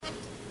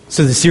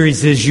So the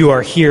series is You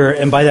Are Here,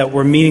 and by that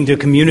we're meaning to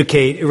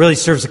communicate. It really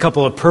serves a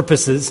couple of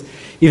purposes.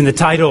 Even the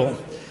title,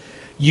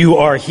 You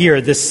Are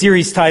Here, this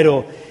series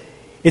title,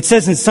 it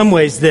says in some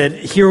ways that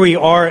here we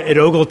are at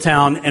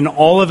Ogletown, and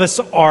all of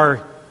us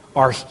are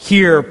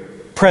here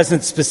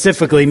present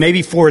specifically,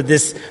 maybe for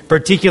this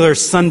particular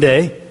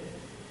Sunday,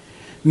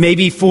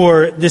 maybe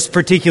for this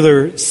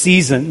particular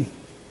season.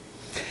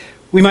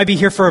 We might be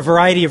here for a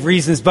variety of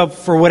reasons, but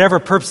for whatever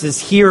purposes,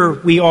 here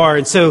we are.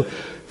 And so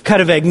kind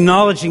of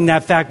acknowledging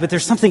that fact, but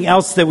there's something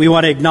else that we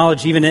want to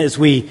acknowledge even as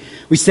we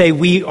say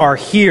we are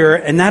here,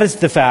 and that is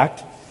the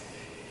fact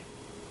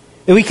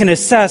that we can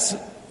assess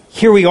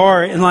here we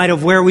are in light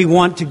of where we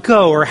want to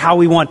go or how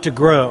we want to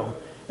grow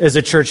as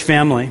a church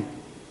family.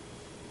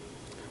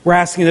 We're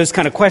asking those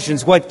kind of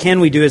questions. What can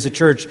we do as a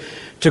church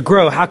to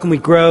grow? How can we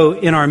grow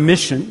in our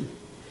mission?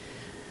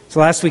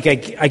 So last week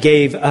I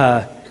gave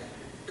kind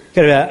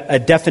of a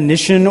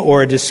definition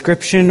or a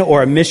description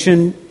or a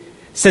mission.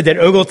 Said that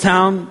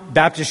Ogletown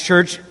Baptist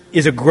Church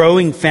is a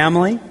growing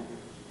family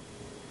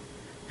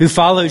who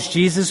follows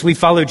Jesus. We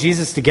follow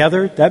Jesus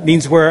together. That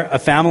means we're a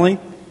family.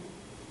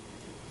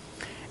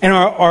 And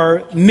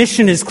our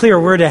mission is clear.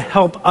 We're to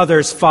help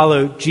others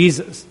follow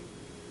Jesus.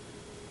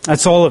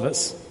 That's all of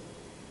us.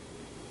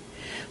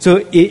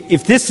 So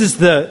if this is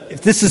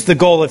the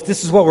goal, if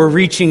this is what we're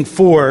reaching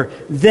for,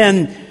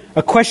 then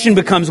a question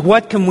becomes,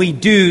 what can we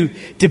do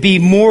to be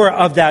more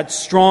of that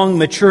strong,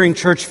 maturing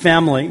church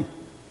family?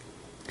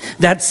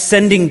 That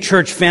sending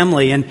church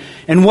family,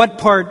 and what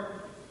part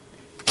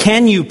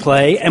can you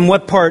play and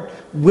what part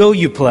will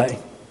you play?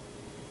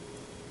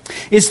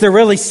 Is there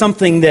really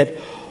something that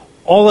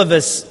all of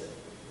us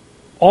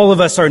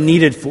are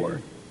needed for?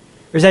 Or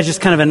is that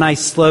just kind of a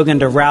nice slogan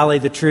to rally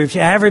the troops?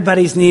 Yeah,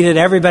 everybody's needed,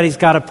 everybody's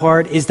got a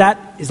part. Is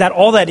that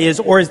all that is,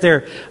 or is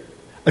there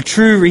a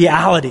true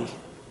reality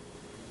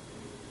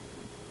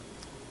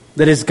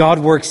that as God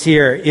works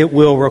here, it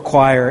will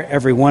require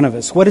every one of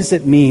us? What does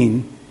it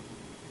mean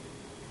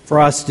for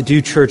us to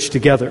do church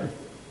together?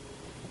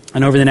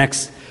 And over the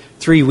next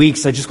 3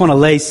 weeks, I just want to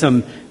lay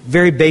some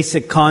very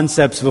basic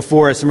concepts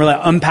before us and really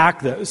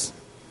unpack those.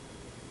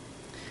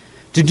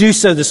 To do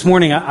so this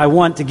morning, I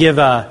want to give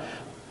a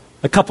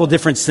couple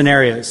different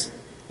scenarios,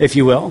 if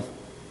you will.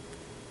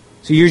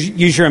 So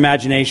use your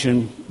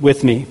imagination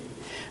with me.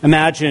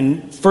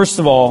 Imagine, first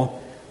of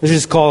all, let's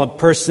just call a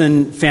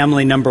person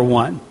family number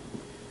one.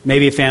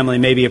 Maybe a family,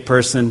 maybe a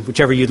person,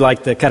 whichever you'd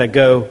like to kind of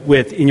go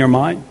with in your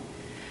mind.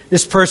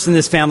 This person,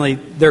 this family,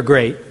 they're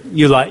great.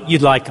 You'd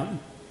like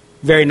them.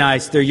 Very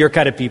nice. They're your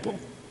kind of people.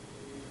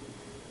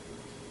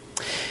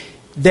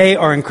 They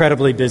are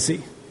incredibly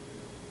busy.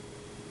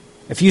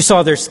 If you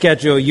saw their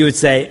schedule, you would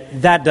say,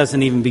 that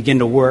doesn't even begin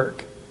to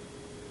work.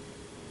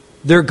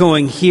 They're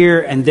going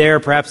here and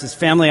there, perhaps as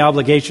family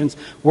obligations,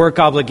 work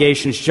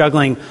obligations,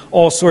 juggling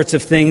all sorts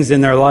of things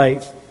in their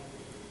life.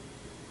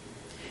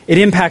 It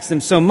impacts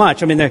them so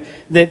much. I mean,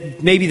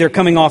 maybe they're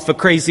coming off a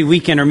crazy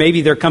weekend, or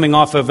maybe they're coming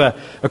off of a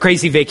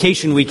crazy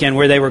vacation weekend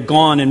where they were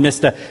gone and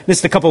missed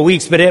a couple of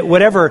weeks. But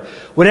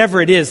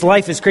whatever it is,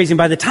 life is crazy. And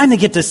by the time they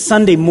get to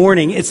Sunday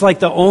morning, it's like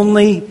the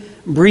only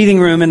breathing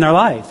room in their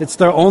life. It's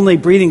their only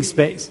breathing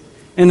space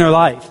in their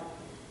life.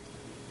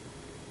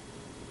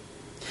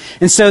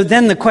 And so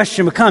then the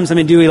question becomes,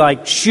 do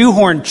we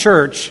shoehorn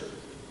church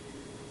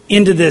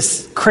into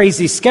this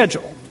crazy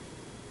schedule?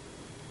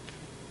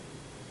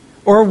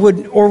 Or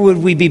would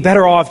we be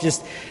better off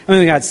just,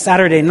 we got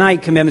Saturday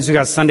night commitments, we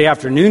got Sunday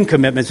afternoon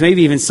commitments,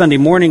 maybe even Sunday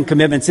morning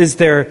commitments. Is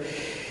there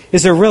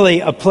really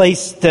a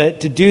place to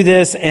do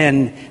this?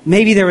 And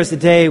maybe there was a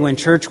day when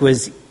church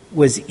was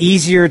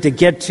easier to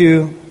get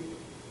to.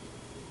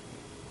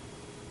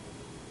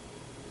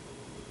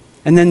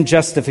 And then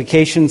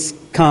justifications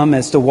come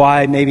as to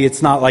why maybe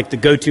it's not like the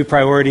go-to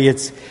priority.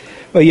 It's,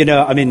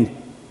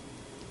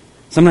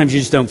 sometimes you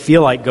just don't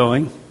feel like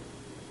going.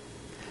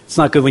 It's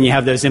not good when you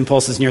have those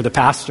impulses and you're the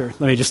pastor,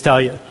 let me just tell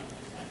you.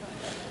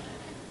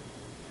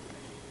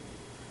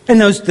 And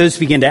those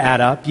begin to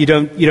add up. You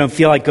don't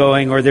feel like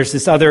going, or there's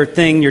this other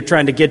thing you're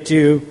trying to get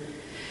to.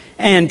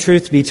 And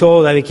truth be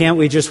told, can't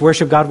we just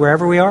worship God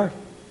wherever we are?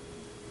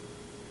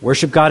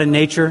 Worship God in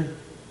nature.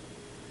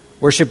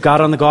 Worship God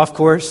on the golf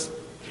course.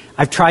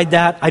 I've tried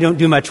that. I don't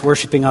do much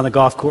worshiping on the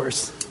golf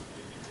course.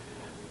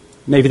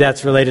 Maybe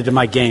that's related to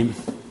my game.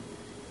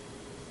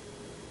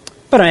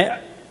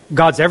 But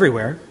God's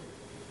everywhere.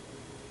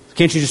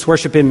 Can't you just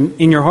worship Him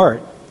in your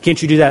heart?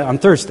 Can't you do that on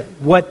Thursday?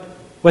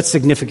 What's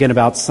significant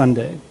about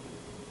Sunday?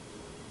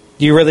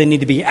 Do you really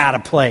need to be at a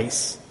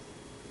place?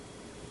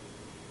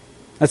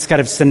 That's kind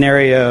of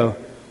scenario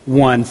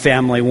one,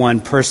 family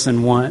one,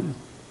 person one.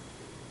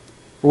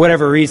 For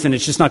whatever reason,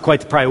 it's just not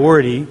quite the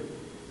priority.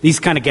 These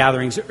kind of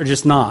gatherings are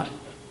just not.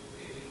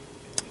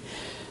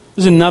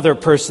 There's another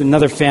person,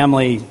 another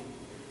family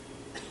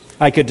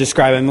I could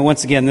describe.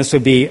 Once again, this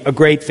would be a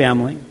great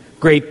family,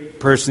 great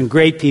person,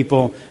 great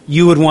people.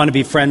 You would want to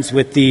be friends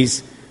with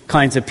these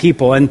kinds of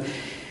people. And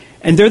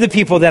they're the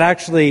people that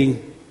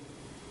actually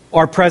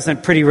are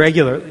present pretty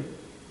regularly.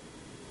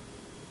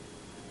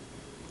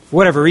 for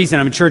whatever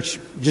reason, church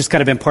just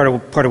kind of been part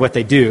of what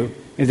they do.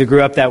 Maybe they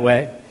grew up that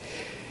way.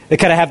 They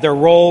kind of have their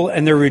role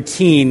and their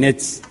routine.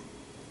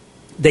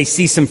 They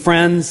see some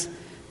friends,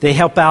 they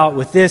help out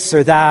with this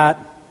or that.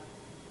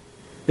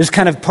 It's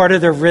kind of part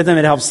of their rhythm.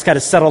 It helps kind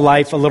of settle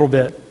life a little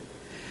bit.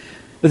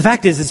 But the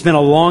fact is, it's been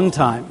a long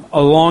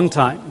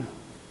time,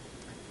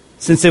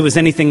 since it was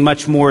anything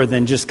much more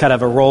than just kind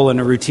of a role and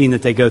a routine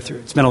that they go through.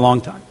 It's been a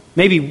long time.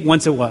 Maybe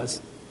once it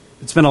was.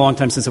 It's been a long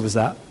time since it was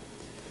that.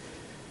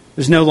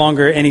 There's no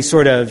longer any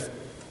sort of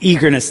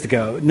eagerness to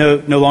go.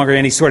 No longer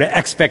any sort of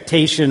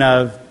expectation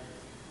of,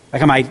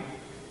 like, I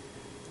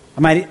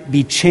might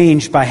be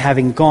changed by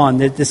having gone.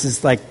 That this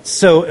is like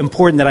so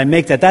important that I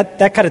make that.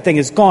 That kind of thing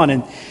is gone.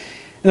 And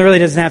there really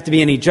doesn't have to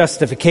be any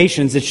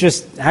justifications. It's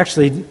just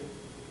actually,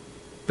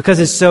 because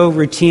it's so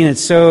routine,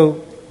 it's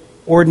so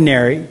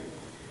ordinary,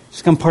 it's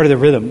become part of the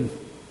rhythm.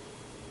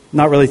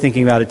 Not really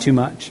thinking about it too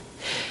much.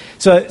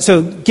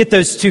 So get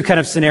those two kind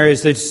of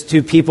scenarios, those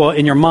two people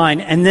in your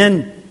mind, and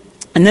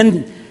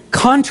then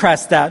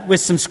contrast that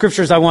with some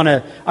scriptures I want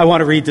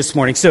to read this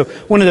morning. So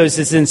one of those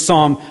is in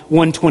Psalm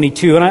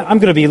 122, and I'm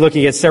going to be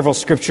looking at several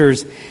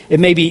scriptures. It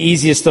may be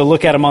easiest to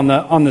look at them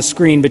on the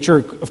screen, but you're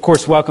of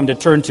course welcome to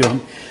turn to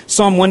them.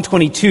 Psalm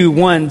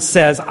 122:1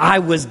 says, "I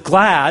was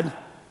glad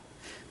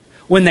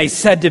when they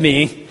said to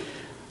me,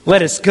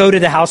 'Let us go to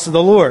the house of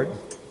the Lord.'"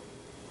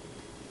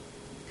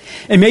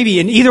 And maybe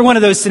in either one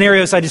of those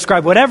scenarios I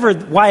described,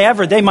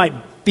 whyever they might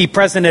be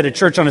present at a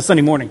church on a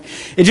Sunday morning,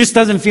 it just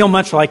doesn't feel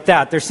much like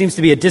that. There seems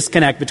to be a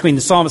disconnect between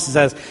the psalmist who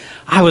says,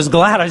 "I was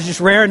glad, I was just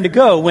raring to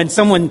go," when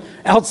someone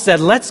else said,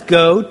 "Let's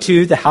go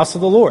to the house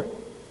of the Lord."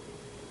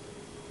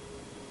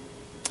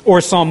 Or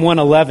Psalm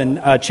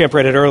 111, Champ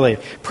read it earlier.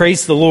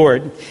 "Praise the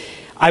Lord.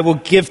 I will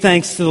give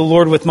thanks to the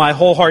Lord with my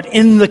whole heart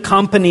in the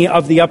company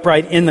of the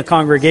upright in the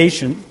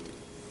congregation."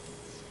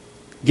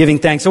 Giving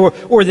thanks.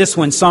 Or this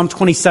one, Psalm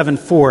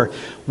 27:4.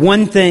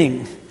 One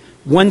thing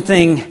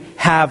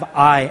have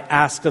I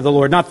asked of the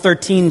Lord. Not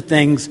 13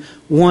 things.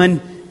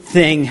 One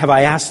thing have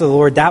I asked of the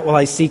Lord. That will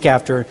I seek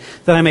after,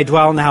 that I may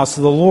dwell in the house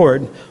of the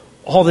Lord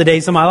all the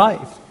days of my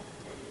life.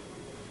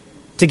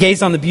 To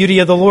gaze on the beauty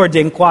of the Lord, to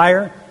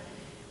inquire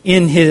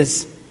in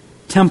his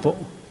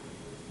temple.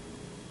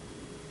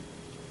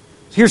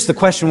 Here's the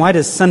question. Why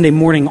does Sunday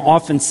morning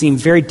often seem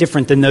very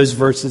different than those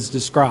verses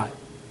describe?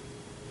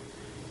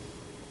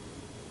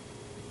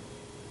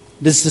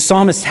 Does the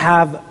psalmist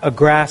have a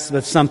grasp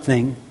of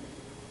something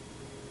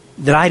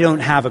that I don't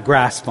have a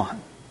grasp on?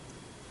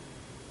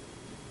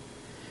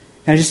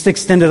 Can I just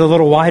extend it a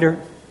little wider?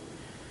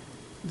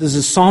 Does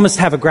the psalmist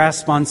have a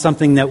grasp on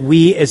something that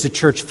we as a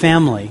church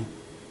family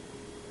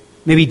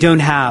maybe don't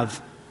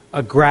have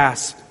a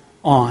grasp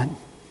on?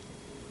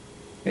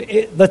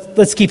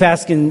 Let's keep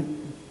asking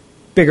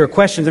bigger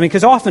questions.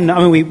 Because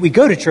often, we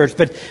go to church,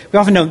 but we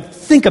often don't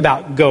think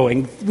about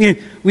going.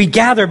 We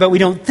gather, but we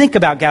don't think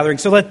about gathering.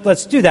 So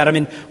let's do that.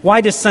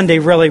 Why does Sunday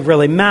really,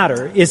 really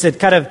matter? Is it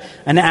kind of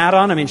an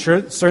add-on?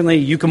 Sure, certainly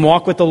you can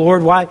walk with the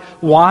Lord. Why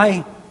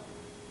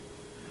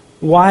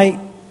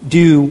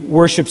do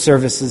worship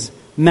services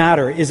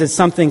matter? Is it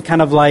something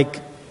kind of like,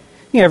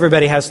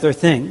 everybody has their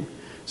thing.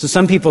 So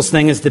some people's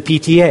thing is the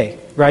PTA,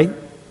 right?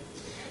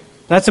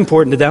 That's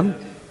important to them.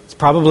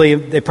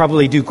 They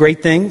probably do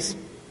great things.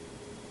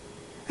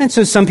 And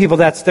so some people,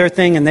 that's their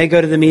thing, and they go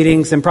to the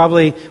meetings, and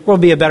probably will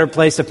be a better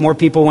place if more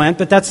people went,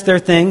 but that's their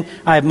thing.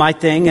 I have my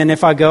thing, and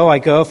if I go, I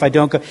go. If I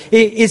don't go.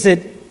 Is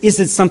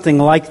it something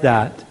like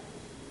that?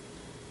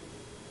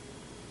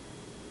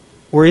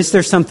 Or is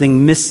there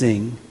something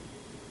missing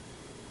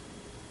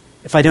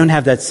if I don't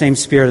have that same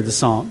spirit of the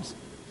Psalms?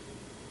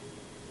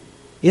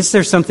 Is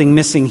there something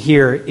missing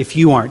here if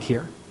you aren't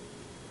here?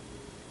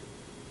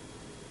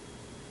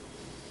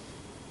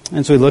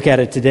 And so we look at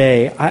it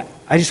today.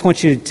 I just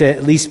want you to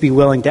at least be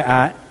willing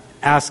to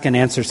ask and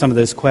answer some of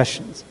those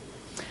questions.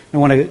 I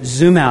want to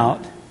zoom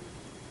out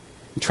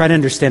and try to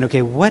understand,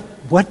 okay,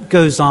 what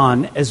goes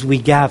on as we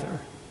gather?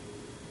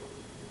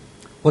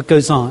 What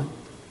goes on?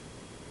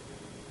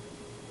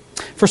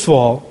 First of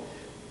all,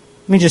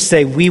 let me just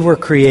say we were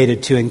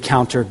created to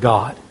encounter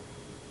God.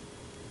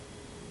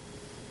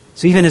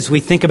 So even as we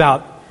think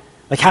about,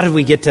 how did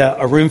we get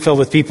to a room filled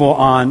with people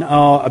on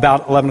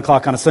about 11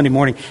 o'clock on a Sunday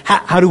morning?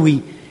 How do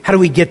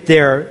we get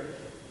there?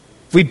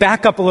 If we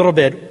back up a little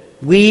bit,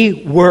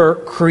 we were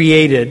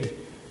created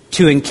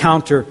to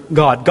encounter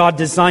God. God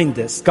designed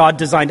this. God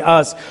designed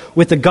us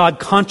with a God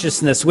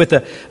consciousness, with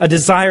a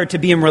desire to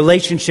be in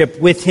relationship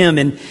with Him,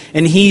 and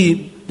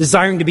He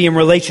desiring to be in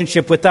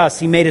relationship with us.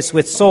 He made us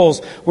with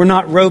souls. We're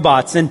not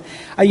robots. And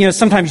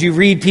sometimes you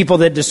read people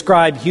that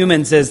describe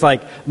humans as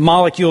like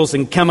molecules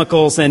and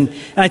chemicals, and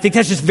I think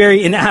that's just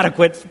very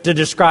inadequate to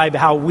describe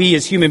how we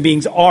as human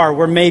beings are.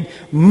 We're made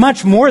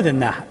much more than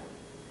that.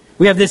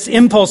 We have this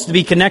impulse to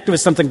be connected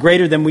with something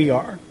greater than we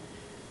are.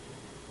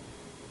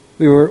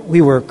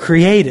 We were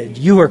created.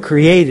 You were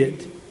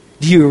created.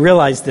 Do you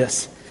realize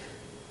this?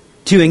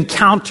 To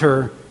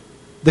encounter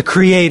the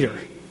Creator.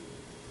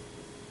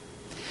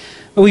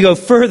 But we go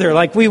further,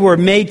 like we were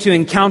made to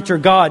encounter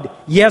God,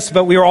 yes,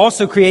 but we were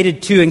also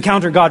created to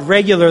encounter God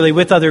regularly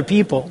with other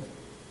people.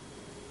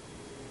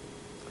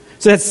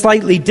 So that's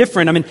slightly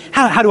different. I mean,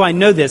 how do I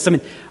know this? I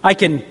mean, I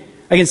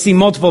can see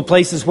multiple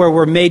places where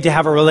we're made to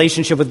have a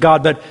relationship with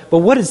God, but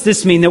what does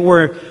this mean that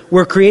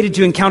we're created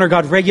to encounter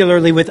God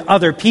regularly with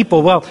other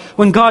people? Well,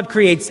 when God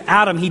creates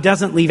Adam, he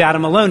doesn't leave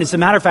Adam alone. As a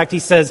matter of fact, he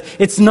says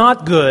it's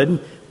not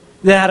good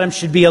that Adam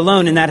should be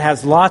alone, and that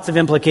has lots of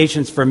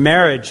implications for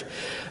marriage.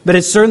 But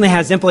it certainly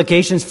has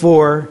implications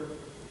for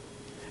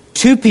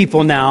two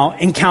people now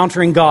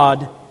encountering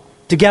God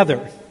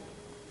together.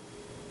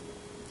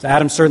 So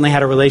Adam certainly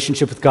had a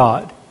relationship with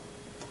God.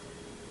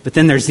 But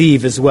then there's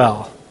Eve as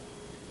well.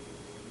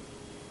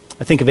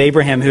 I think of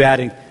Abraham, who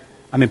had,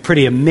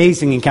 pretty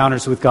amazing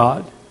encounters with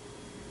God.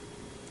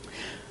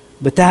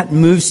 But that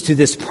moves to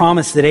this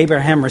promise that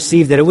Abraham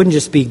received, that it wouldn't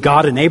just be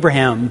God and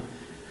Abraham,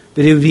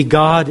 but it would be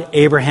God,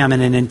 Abraham,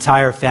 and an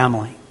entire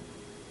family.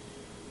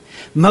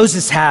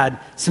 Moses had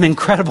some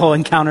incredible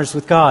encounters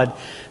with God.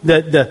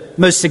 The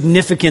most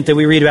significant that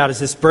we read about is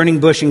this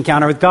burning bush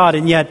encounter with God.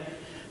 And yet,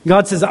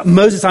 God says,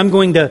 Moses, I'm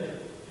going to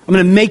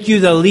make you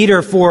the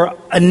leader for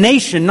a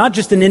nation, not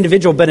just an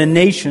individual, but a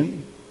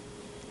nation.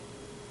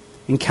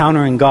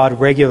 Encountering God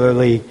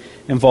regularly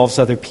involves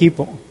other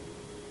people.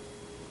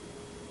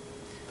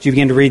 As you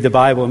begin to read the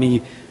Bible,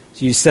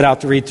 you set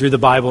out to read through the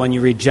Bible and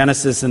you read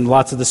Genesis and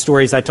lots of the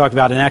stories I talked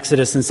about in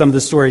Exodus and some of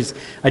the stories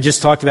I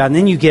just talked about. And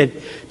then you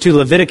get to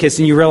Leviticus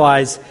and you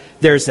realize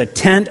there's a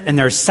tent and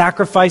there's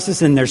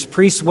sacrifices and there's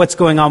priests. What's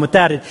going on with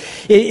that?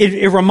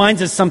 It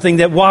reminds us something,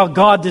 that while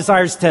God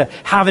desires to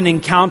have an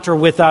encounter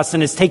with us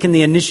and has taken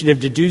the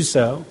initiative to do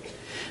so,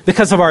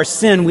 because of our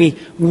sin, we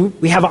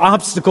have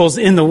obstacles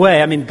in the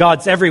way.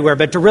 God's everywhere,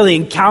 but to really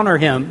encounter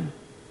him,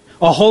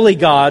 a holy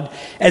God,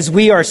 as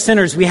we are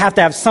sinners, we have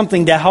to have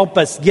something to help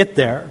us get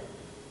there,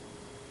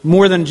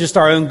 more than just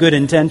our own good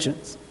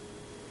intentions.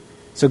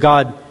 So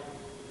God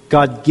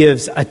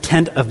gives a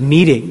tent of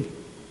meeting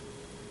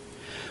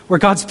where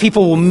God's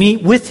people will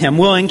meet with him,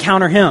 will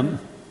encounter him.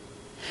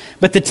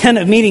 But the tent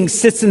of meeting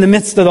sits in the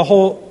midst of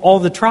all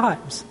the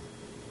tribes.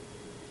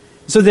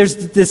 So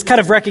there's this kind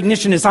of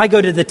recognition, as I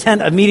go to the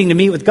tent of meeting to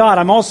meet with God,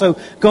 I'm also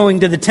going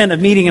to the tent of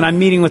meeting and I'm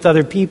meeting with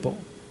other people.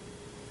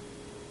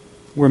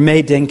 We're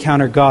made to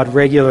encounter God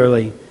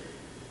regularly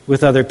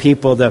with other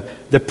people.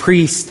 The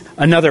priest,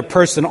 another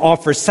person,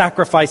 offers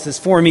sacrifices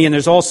for me, and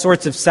there's all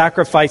sorts of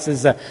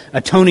sacrifices,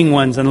 atoning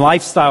ones and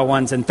lifestyle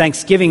ones and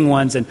thanksgiving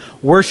ones and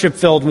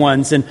worship-filled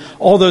ones, and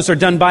all those are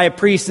done by a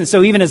priest. And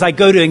so even as I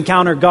go to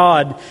encounter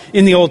God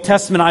in the Old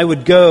Testament, I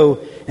would go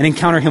and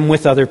encounter him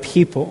with other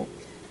people.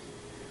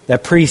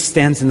 That priest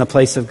stands in the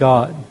place of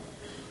God.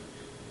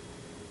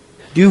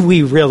 Do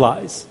we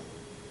realize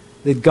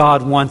that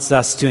God wants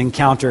us to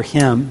encounter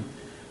him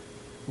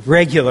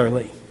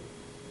regularly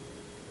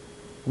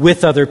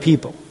with other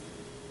people?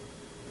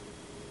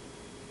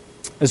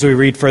 As we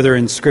read further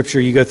in Scripture,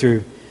 you go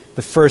through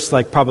the first,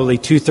 probably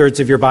 2/3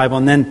 of your Bible,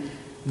 and then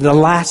the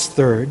last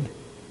third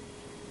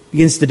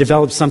begins to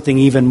develop something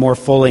even more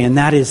fully, and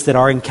that is that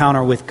our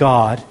encounter with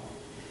God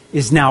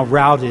is now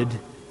routed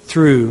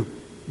through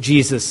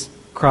Jesus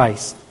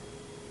Christ.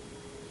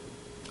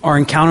 Our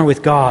encounter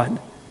with God,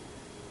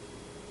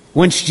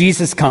 once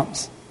Jesus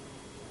comes,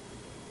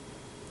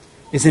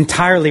 is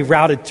entirely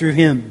routed through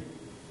him.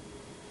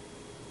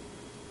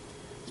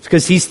 It's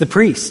because he's the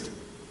priest.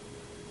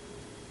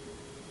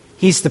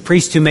 He's the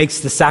priest who makes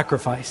the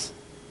sacrifice.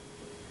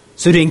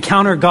 So to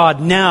encounter God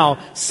now,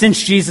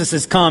 since Jesus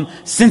has come,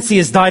 since he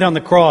has died on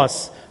the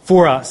cross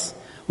for us,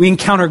 we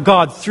encounter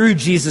God through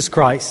Jesus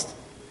Christ.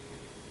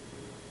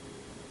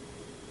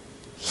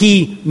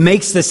 He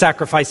makes the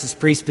sacrifice as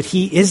priest, but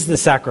he is the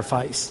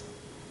sacrifice.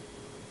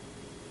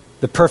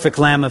 The perfect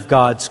Lamb of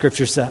God,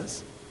 Scripture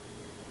says.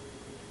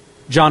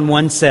 John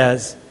 1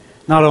 says,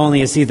 not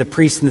only is he the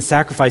priest and the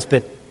sacrifice,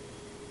 but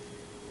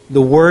the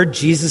Word,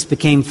 Jesus,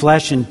 became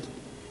flesh and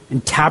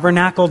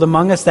tabernacled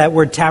among us. That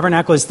word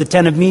tabernacle is the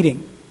tent of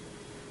meeting.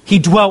 He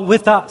dwelt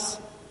with us.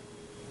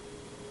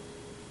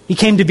 He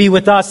came to be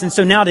with us. And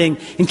so now to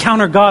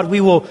encounter God, we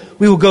will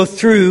go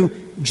through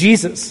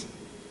Jesus.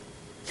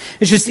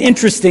 It's just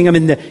interesting.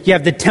 You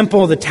have the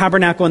temple, the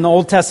tabernacle in the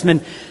Old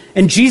Testament,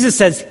 and Jesus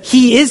says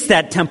he is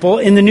that temple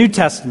in the New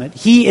Testament.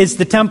 He is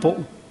the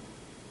temple.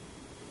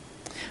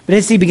 But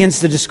as he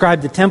begins to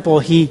describe the temple,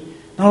 he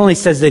not only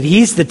says that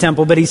he's the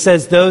temple, but he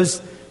says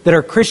those that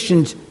are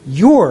Christians,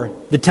 you're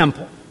the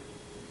temple.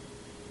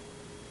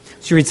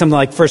 So you read something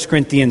like 1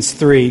 Corinthians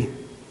 3. It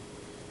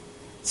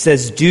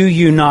says, do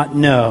you not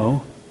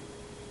know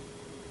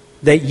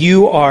that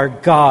you are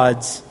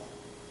God's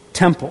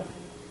temple,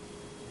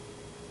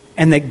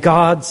 and that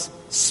God's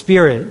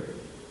Spirit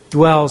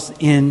dwells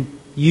in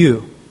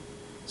you?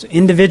 So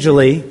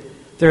individually,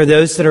 there are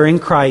those that are in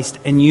Christ,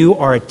 and you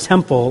are a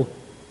temple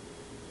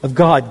of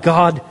God.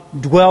 God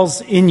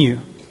dwells in you.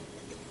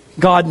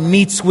 God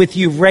meets with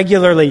you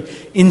regularly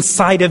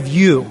inside of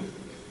you.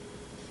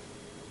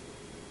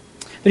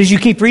 But as you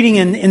keep reading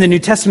in the New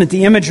Testament,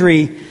 the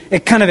imagery,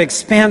 it kind of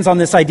expands on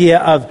this idea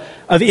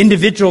of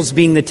individuals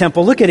being the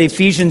temple. Look at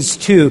Ephesians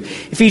 2.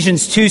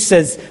 Ephesians 2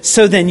 says,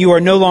 "So then you are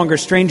no longer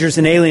strangers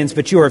and aliens,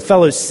 but you are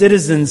fellow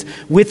citizens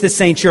with the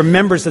saints. You're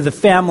members of the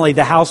family,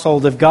 the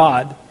household of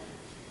God.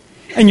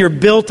 And you're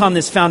built on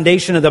this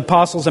foundation of the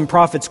apostles and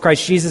prophets.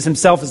 Christ Jesus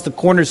himself is the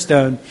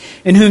cornerstone,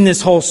 in whom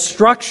this whole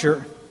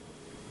structure."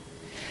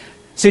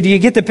 So do you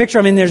get the picture?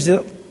 I mean, there's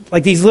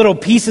like these little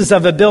pieces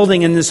of a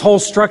building, and this whole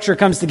structure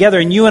comes together,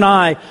 and you and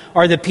I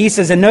are the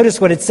pieces. And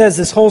notice what it says.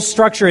 This whole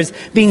structure is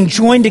being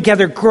joined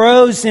together,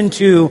 grows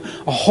into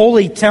a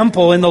holy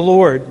temple in the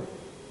Lord.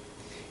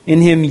 In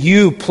him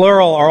you,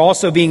 plural, are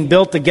also being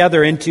built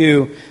together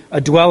into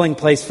a dwelling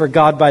place for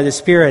God by the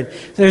Spirit.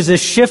 There's a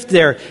shift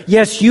there.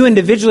 Yes, you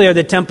individually are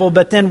the temple,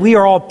 but then we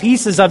are all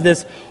pieces of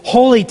this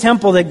holy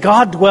temple that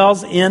God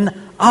dwells in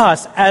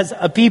us as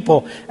a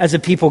people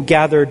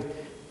gathered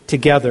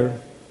together.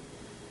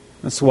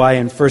 That's why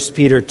in 1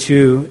 Peter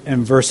 2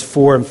 and verse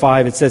 4 and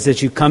 5 it says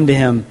that you come to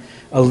him,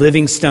 a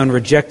living stone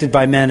rejected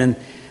by men,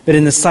 but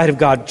in the sight of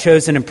God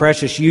chosen and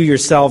precious. You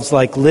yourselves,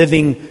 like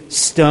living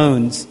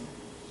stones,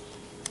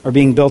 are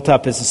being built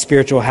up as a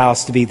spiritual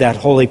house to be that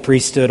holy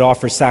priesthood,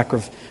 offer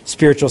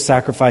spiritual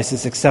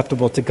sacrifices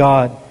acceptable to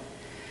God.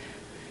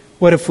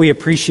 What if we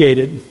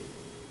appreciated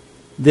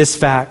this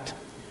fact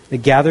that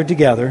gathered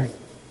together,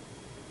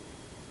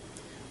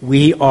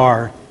 we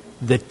are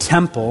the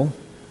temple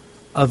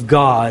of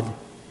God,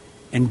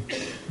 and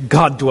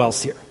God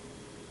dwells here.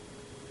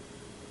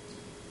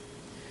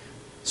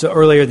 So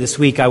earlier this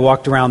week, I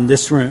walked around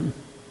this room,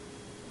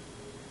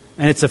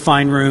 and it's a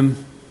fine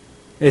room.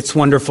 It's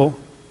wonderful.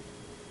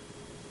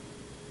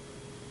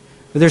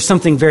 But there's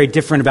something very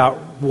different about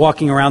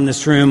walking around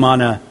this room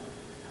on a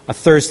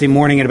Thursday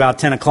morning at about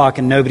 10 o'clock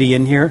and nobody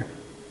in here,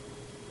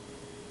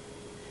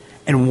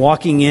 and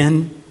walking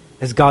in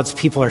as God's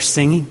people are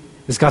singing,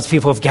 as God's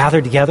people have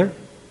gathered together.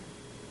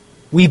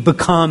 We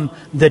become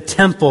the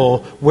temple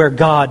where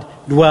God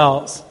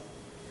dwells.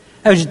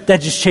 That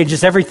just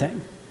changes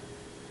everything.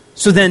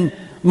 So then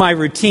my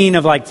routine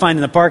of like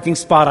finding the parking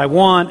spot I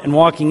want and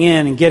walking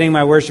in and getting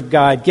my worship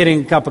guide,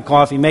 getting a cup of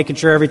coffee, making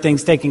sure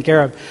everything's taken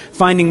care of,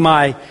 finding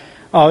my,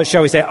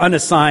 shall we say,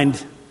 unassigned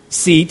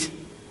seat.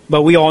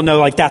 But we all know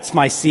like that's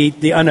my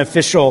seat, the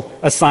unofficial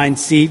assigned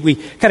seat. We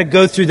kind of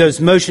go through those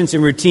motions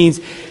and routines.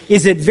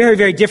 Is it very,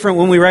 very different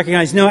when we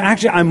recognize, no,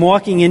 actually I'm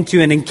walking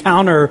into an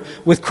encounter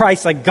with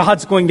Christ, like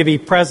God's going to be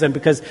present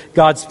because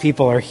God's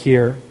people are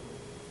here.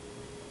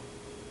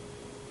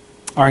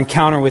 Our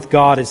encounter with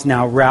God is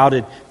now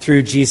routed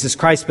through Jesus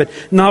Christ. But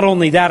not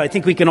only that, I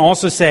think we can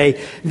also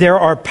say there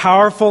are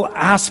powerful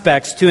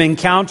aspects to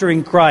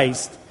encountering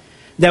Christ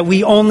that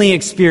we only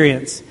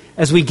experience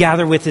as we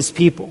gather with his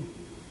people.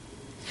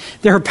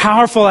 There are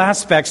powerful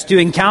aspects to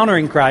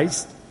encountering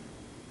Christ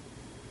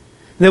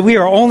that we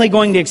are only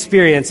going to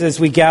experience as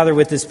we gather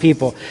with his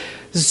people.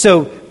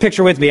 So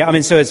picture with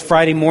me. So it's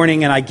Friday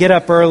morning and I get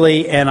up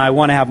early and I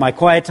want to have my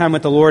quiet time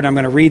with the Lord. I'm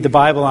going to read the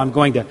Bible. I'm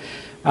going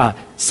to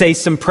say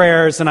some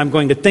prayers and I'm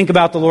going to think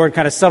about the Lord,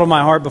 kind of settle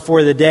my heart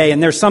before the day.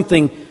 And there's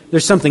something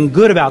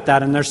good about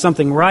that, and there's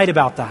something right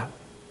about that.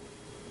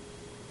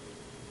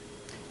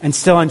 And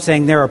still I'm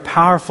saying there are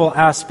powerful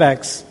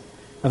aspects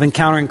of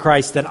encountering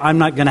Christ that I'm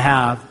not going to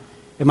have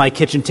at my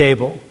kitchen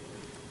table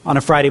on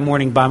a Friday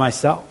morning by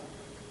myself.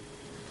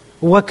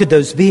 What could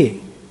those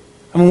be?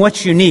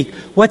 What's unique?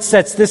 What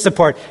sets this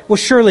apart? Well,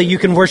 surely you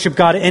can worship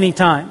God at any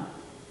time.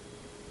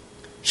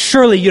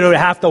 Surely you don't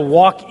have to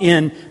walk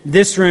in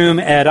this room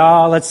at,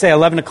 let's say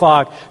 11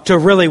 o'clock to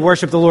really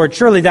worship the Lord.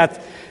 Surely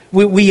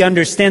we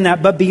understand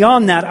that. But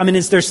beyond that,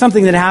 is there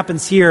something that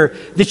happens here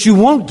that you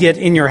won't get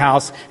in your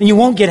house and you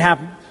won't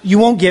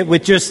get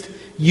with just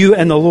you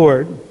and the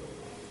Lord?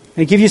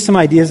 Can I give you some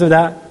ideas of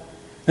that?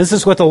 This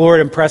is what the Lord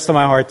impressed on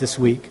my heart this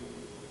week.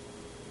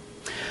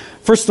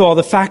 First of all,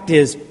 the fact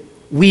is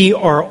we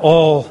are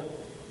all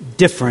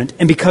different.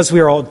 And because we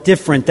are all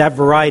different, that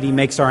variety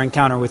makes our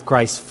encounter with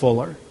Christ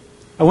fuller.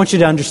 I want you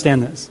to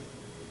understand this.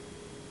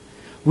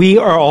 We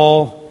are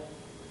all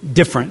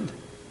different.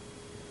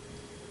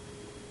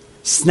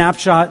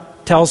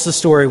 Snapshot tells the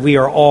story. We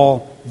are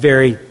all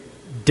very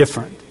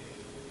different.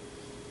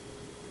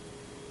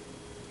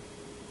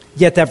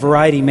 Yet that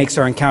variety makes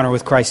our encounter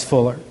with Christ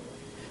fuller.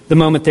 The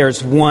moment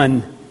there's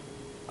one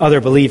other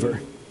believer,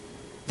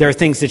 there are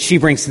things that she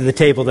brings to the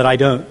table that I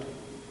don't.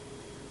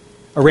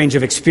 A range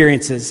of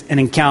experiences and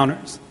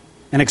encounters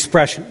and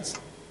expressions.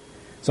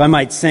 So I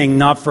might sing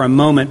not for a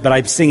moment, but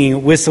I'm singing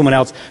it with someone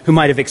else who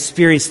might have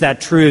experienced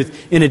that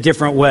truth in a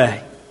different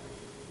way.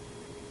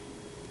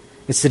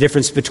 It's the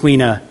difference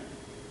between a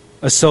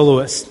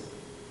soloist,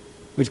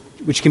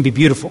 which can be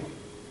beautiful,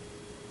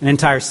 an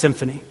entire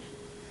symphony,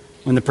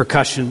 when the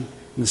percussion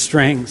and the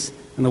strings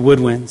and the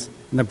woodwinds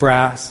and the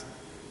brass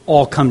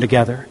all come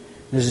together.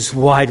 There's this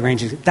wide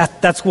range of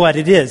that's what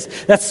it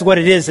is. That's what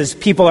it is. As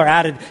people are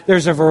added,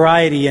 there's a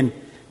variety, and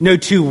no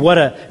two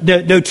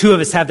of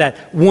us have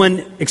that one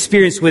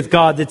experience with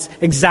God that's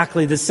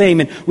exactly the same,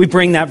 and we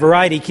bring that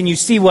variety. Can you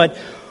see what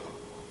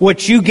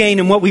what you gain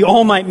and what we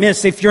all might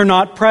miss if you're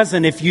not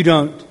present, if you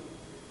don't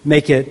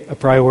make it a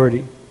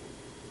priority.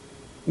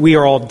 We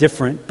are all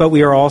different, but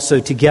we are also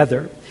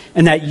together.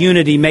 And that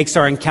unity makes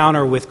our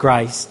encounter with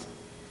Christ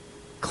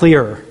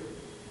clearer.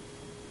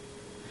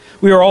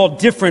 We are all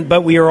different,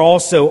 but we are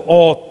also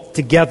all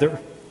together.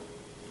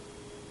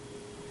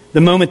 The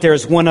moment there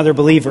is one other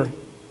believer,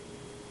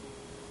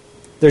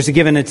 there's a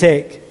give and a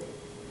take.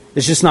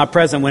 It's just not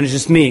present when it's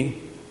just me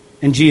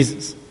and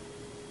Jesus.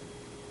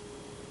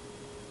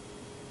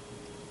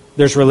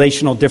 There's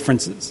relational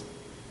differences.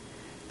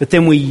 But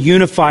then we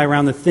unify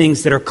around the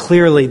things that are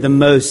clearly the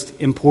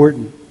most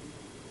important.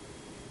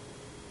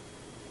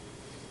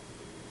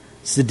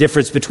 It's the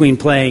difference between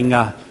playing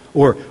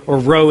or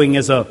rowing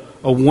as a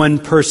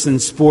one-person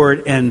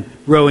sport and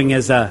rowing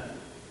as an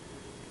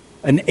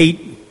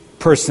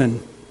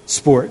 8-person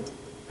sport,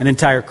 an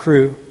entire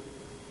crew.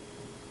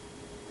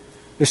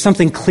 There's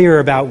something clear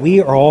about we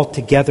are all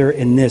together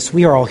in this.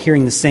 We are all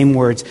hearing the same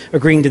words,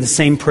 agreeing to the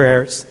same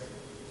prayers,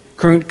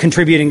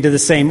 contributing to the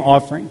same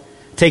offering,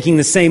 taking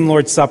the same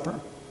Lord's Supper,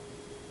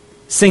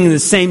 singing the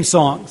same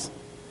songs.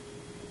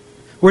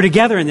 We're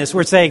together in this.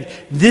 We're saying,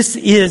 this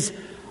is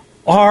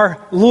our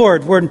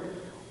Lord. We're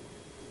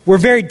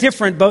very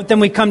different, but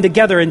then we come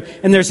together and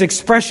there's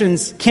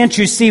expressions. Can't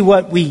you see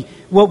what we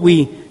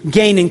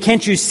gain, and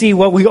can't you see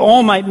what we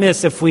all might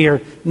miss if we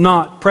are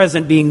not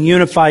present, being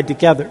unified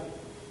together?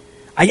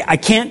 I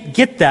can't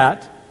get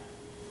that,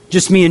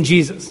 just me and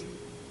Jesus.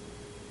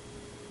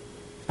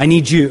 I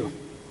need you.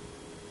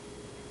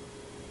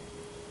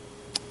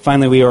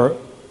 Finally, we are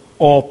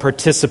all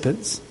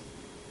participants.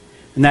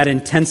 And that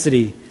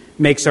intensity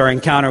makes our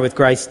encounter with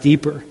Christ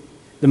deeper.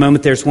 The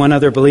moment there's one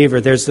other believer,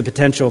 there's the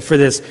potential for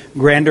this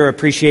grander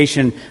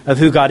appreciation of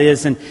who God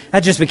is. And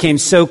that just became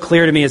so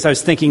clear to me as I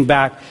was thinking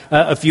back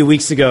a few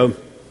weeks ago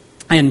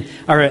and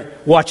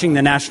watching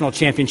the national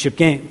championship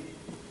game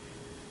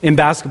in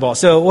basketball.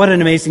 So what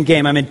an amazing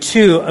game. I mean,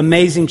 2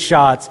 amazing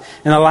shots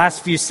in the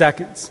last few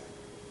seconds.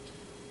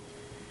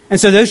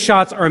 And so those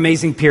shots are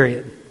amazing,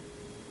 period.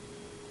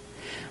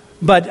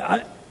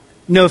 But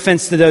no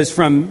offense to those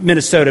from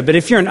Minnesota, but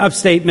if you're in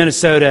upstate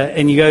Minnesota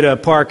and you go to a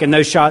park and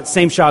those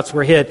same shots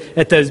were hit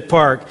at the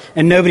park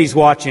and nobody's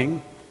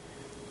watching,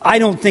 I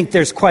don't think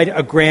there's quite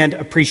a grand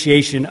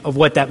appreciation of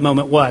what that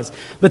moment was.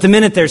 But the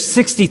minute there's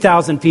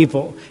 60,000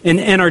 people in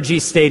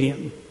NRG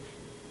Stadium,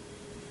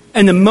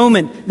 and the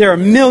moment there are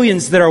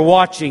millions that are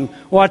watching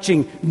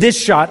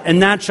this shot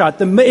and that shot,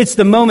 it's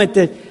the moment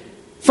that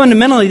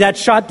fundamentally that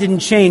shot didn't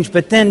change,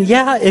 but then,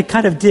 yeah, it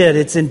kind of did.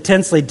 It's an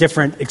intensely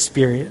different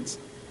experience.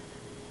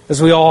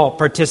 As we all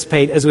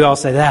participate, as we all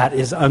say, that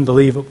is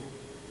unbelievable.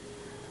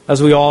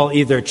 As we all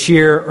either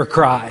cheer or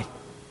cry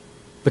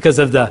because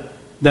of the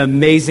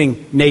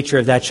amazing nature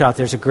of that shot,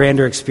 there's a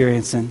grander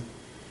experience. And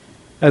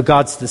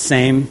God's the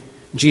same.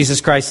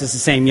 Jesus Christ is the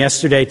same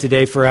yesterday,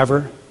 today,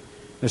 forever.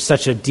 There's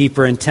such a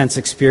deeper, intense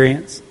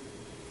experience.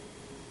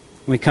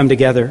 When we come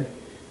together,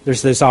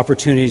 there's those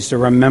opportunities to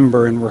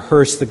remember and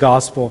rehearse the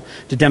gospel,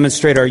 to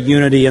demonstrate our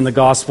unity in the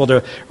gospel,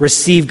 to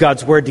receive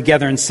God's word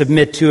together and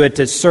submit to it,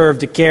 to serve,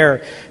 to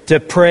care, to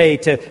pray,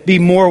 to be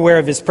more aware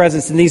of his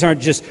presence. And these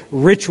aren't just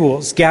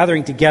rituals.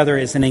 Gathering together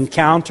is an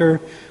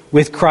encounter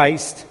with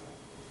Christ.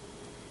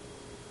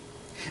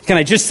 Can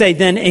I just say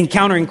then,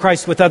 encountering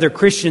Christ with other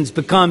Christians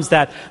becomes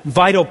that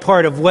vital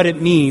part of what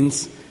it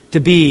means to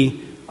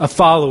be a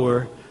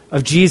follower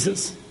of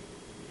Jesus.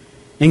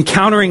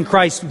 Encountering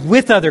Christ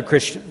with other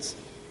Christians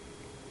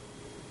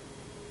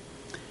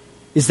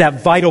is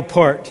that vital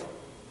part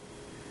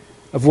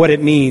of what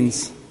it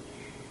means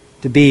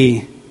to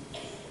be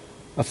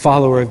a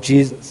follower of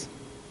Jesus.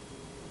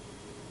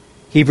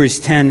 Hebrews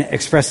 10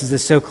 expresses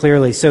this so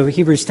clearly. So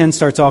Hebrews 10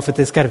 starts off with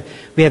this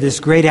we have this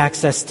great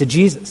access to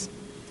Jesus.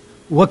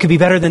 What could be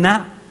better than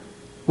that?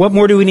 What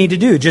more do we need to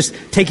do? Just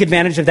take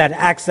advantage of that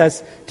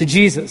access to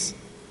Jesus.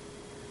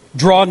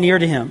 Draw near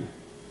to him.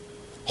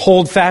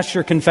 Hold fast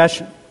your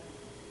confession.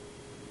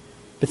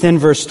 But then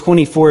verse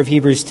 24 of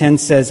Hebrews 10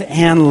 says,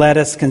 and let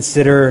us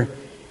consider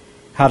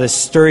how to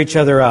stir each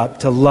other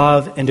up to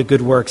love and to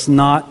good works,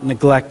 not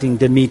neglecting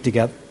to meet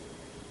together.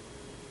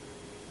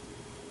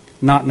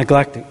 Not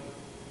neglecting.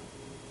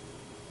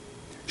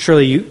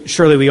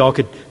 Surely we all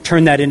could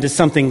turn that into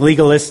something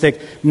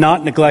legalistic,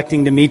 not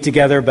neglecting to meet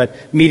together, but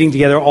meeting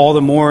together all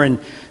the more. And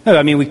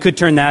we could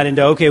turn that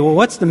into, okay, well,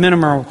 what's the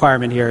minimum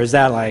requirement here? Is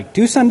that like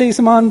 2 Sundays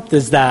a month?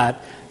 Is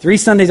that 3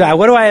 Sundays?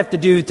 What do I have to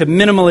do to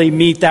minimally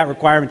meet that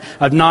requirement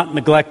of not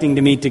neglecting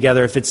to meet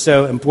together if it's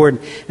so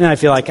important? And then I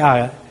feel like,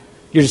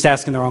 you're just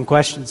asking the wrong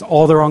questions,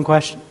 all the wrong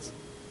questions.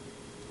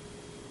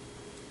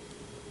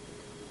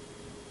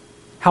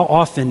 How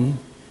often do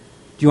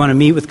you want to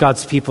meet with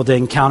God's people to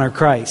encounter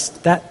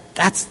Christ?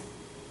 That's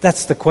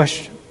the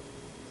question.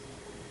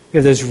 We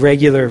have those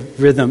regular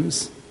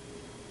rhythms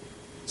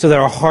so that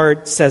our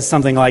heart says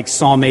something like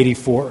Psalm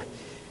 84.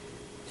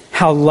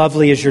 How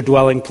lovely is your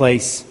dwelling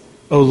place,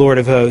 O Lord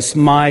of hosts.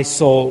 My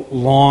soul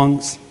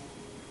longs,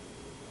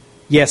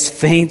 yes,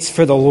 faints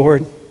for the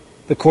Lord,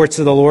 the courts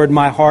of the Lord.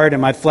 My heart and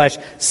my flesh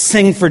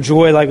sing for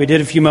joy, like we did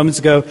a few moments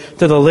ago,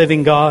 to the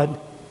living God.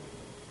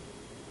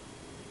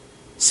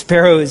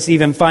 Sparrow is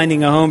even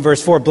finding a home.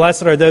 Verse 4,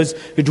 blessed are those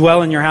who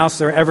dwell in your house,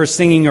 that are ever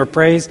singing your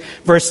praise.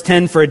 Verse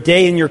 10, for a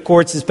day in your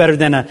courts is better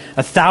than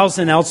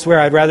 1,000 elsewhere.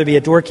 I'd rather be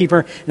a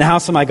doorkeeper in the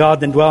house of my God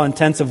than dwell in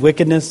tents of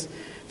wickedness.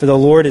 For the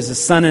Lord is a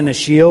sun and a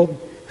shield.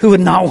 Who would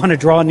not want to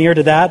draw near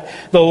to that?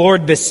 The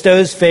Lord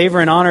bestows favor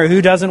and honor.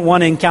 Who doesn't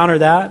want to encounter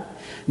that?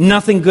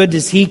 Nothing good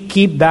does He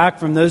keep back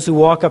from those who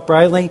walk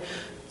uprightly.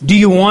 Do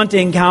you want to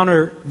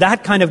encounter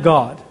that kind of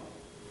God?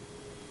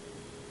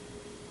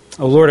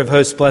 O Lord of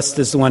hosts, blessed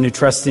is the one who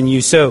trusts in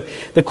you. So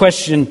the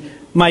question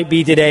might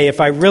be today,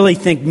 if I really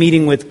think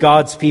meeting with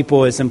God's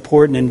people is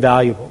important and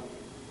valuable,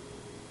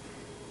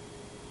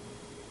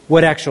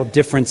 what actual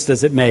difference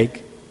does it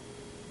make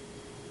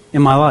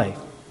in my life?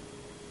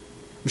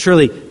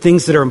 Surely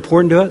things that are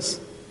important to us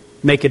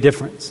make a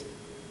difference.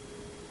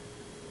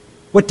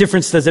 What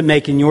difference does it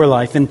make in your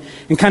life? And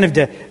kind of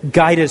to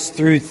guide us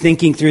through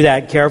thinking through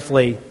that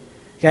carefully,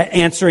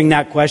 answering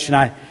that question,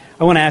 I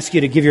want to ask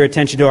you to give your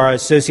attention to our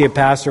associate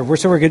pastor.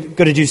 We're going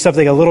to do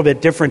something a little bit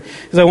different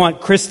because I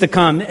want Chris to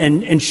come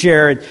and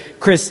share.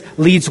 Chris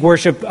leads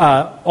worship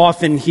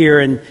often here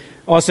and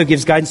also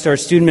gives guidance to our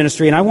student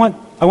ministry. And I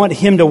want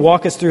him to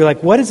walk us through,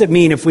 like, what does it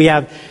mean if we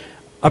have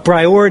a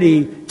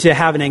priority to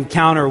have an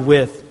encounter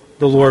with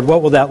the Lord?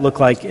 What will that look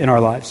like in our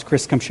lives?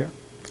 Chris, come share.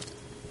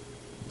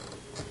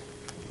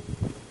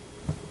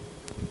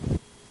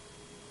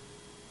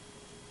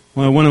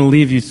 Well, I want to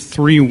leave you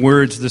 3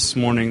 words this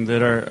morning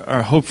that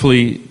are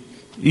hopefully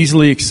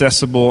easily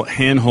accessible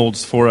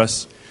handholds for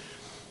us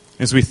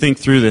as we think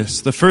through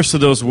this. The first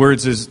of those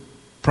words is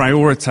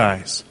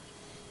prioritize.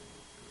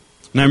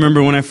 And I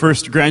remember when I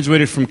first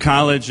graduated from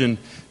college and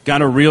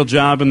got a real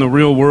job in the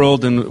real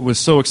world and was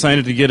so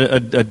excited to get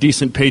a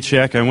decent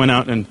paycheck, I went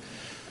out and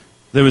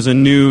there was a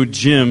new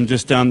gym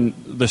just down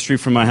the street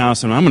from my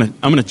house, and I'm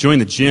gonna join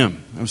the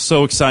gym. I was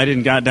so excited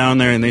and got down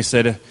there, and they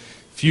said,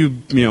 if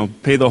you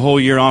pay the whole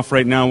year off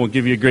right now, we'll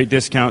give you a great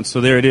discount. So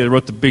there it is. I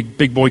wrote the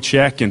big boy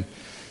check and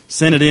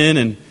sent it in.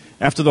 And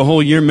after the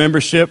whole year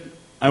membership,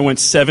 I went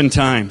 7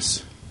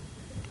 times.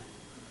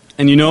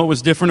 And you know what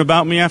was different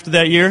about me after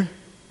that year?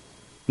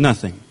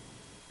 Nothing.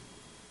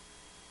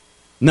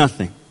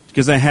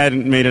 Because I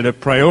hadn't made it a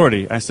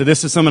priority. I said,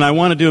 this is something I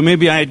want to do.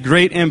 Maybe I had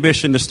great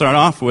ambition to start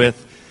off with,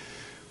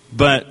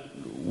 but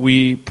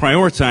we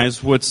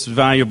prioritize what's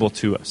valuable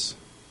to us.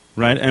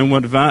 Right? And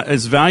what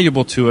is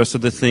valuable to us are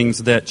the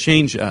things that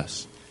change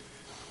us.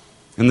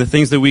 And the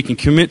things that we can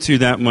commit to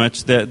that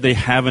much that they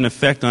have an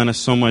effect on us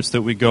so much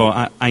that we go,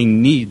 I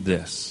need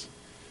this.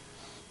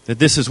 That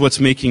this is what's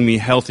making me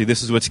healthy.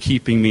 This is what's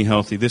keeping me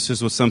healthy. This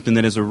is what's something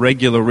that is a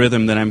regular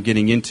rhythm that I'm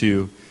getting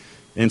into.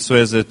 And so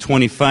as a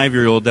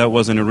 25-year-old, that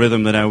wasn't a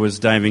rhythm that I was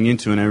diving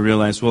into. And I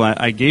realized, well,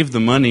 I gave the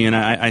money and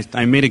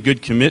I made a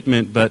good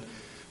commitment, but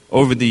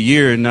over the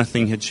year,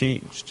 nothing had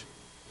changed.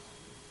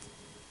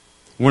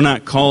 We're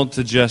not called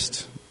to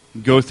just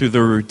go through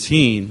the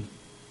routine.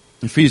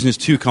 Ephesians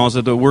 2 calls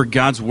it that we're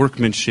God's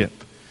workmanship.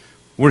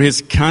 We're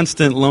His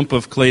constant lump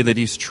of clay that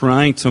He's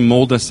trying to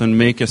mold us and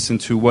make us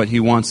into what He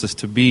wants us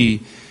to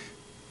be.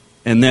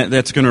 And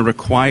that's going to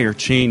require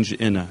change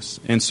in us.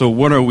 And so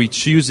what are we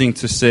choosing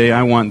to say,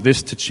 I want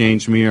this to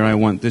change me, or I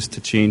want this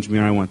to change me,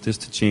 or I want this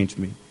to change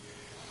me?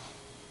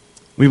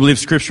 We believe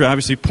Scripture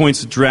obviously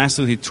points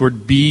drastically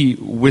toward be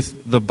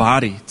with the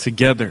body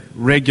together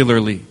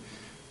regularly.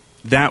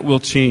 That will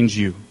change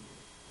you.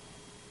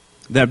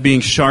 That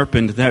being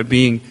sharpened, that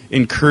being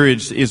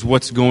encouraged is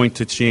what's going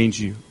to change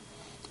you.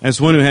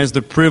 As one who has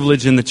the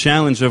privilege and the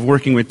challenge of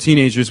working with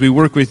teenagers, we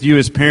work with you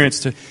as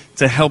parents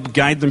to help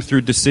guide them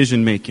through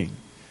decision making.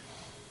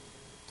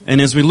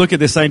 And as we look at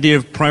this idea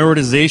of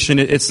prioritization,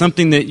 it's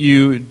something that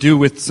you do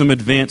with some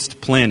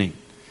advanced planning.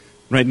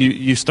 Right?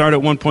 You start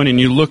at one point and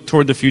you look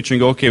toward the future and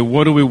go, okay,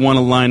 what do we want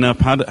to line up?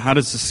 How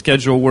does the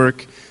schedule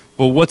work?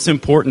 Well, what's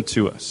important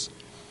to us?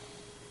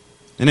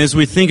 And as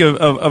we think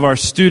of our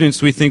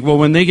students, we think, well,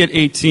 when they get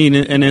 18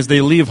 and as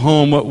they leave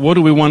home, what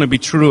do we want to be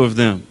true of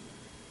them?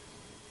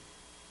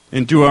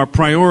 And do our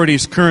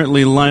priorities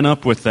currently line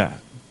up with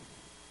that?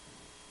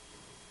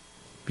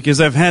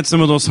 Because I've had some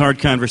of those hard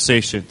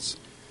conversations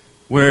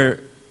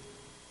where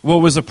what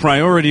was a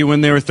priority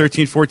when they were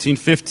 13, 14,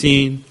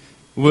 15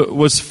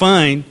 was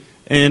fine,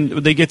 and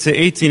they get to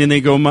 18 and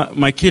they go,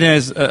 my kid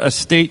has a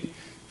state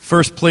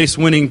first place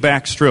winning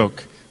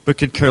backstroke, but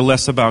could care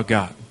less about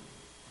God.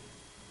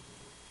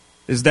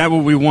 Is that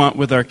what we want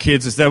with our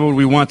kids? Is that what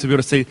we want to be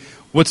able to say,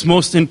 what's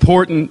most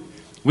important,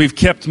 we've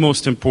kept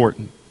most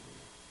important?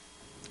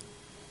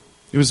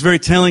 It was very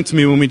telling to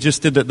me when we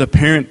just did the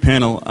parent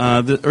panel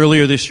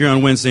earlier this year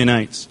on Wednesday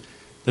nights,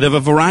 that have a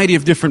variety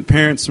of different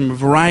parents from a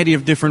variety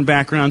of different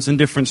backgrounds and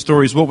different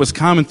stories. What was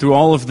common through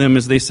all of them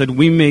is they said,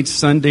 we made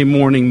Sunday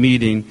morning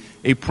meeting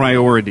a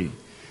priority.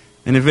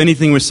 And if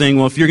anything, we're saying,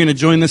 well, if you're going to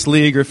join this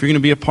league or if you're going to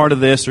be a part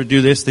of this or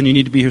do this, then you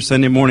need to be here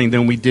Sunday morning.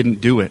 Then we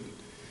didn't do it.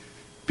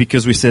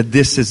 Because we said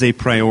this is a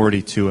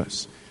priority to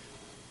us.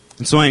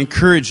 And so I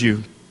encourage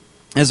you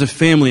as a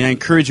family, I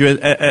encourage you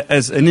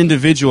as an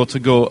individual to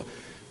go,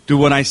 do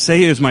what I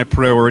say is my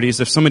priorities.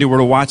 If somebody were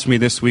to watch me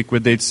this week,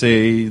 they'd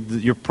say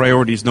your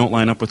priorities don't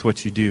line up with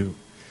what you do.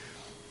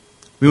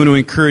 We want to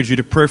encourage you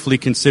to prayerfully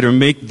consider,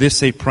 make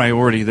this a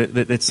priority,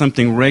 that's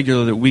something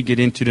regular that we get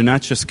into, to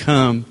not just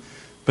come,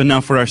 but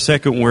now for our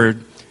second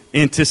word,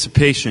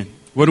 anticipation.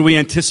 What do we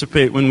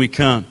anticipate when we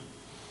come?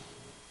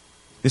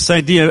 This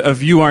idea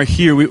of you are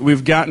here,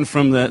 we've gotten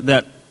from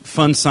that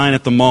fun sign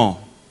at the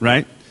mall,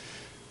 right?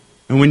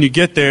 And when you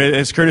get there,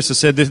 as Curtis has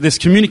said, this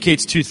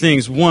communicates two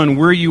things. One,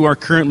 where you are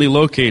currently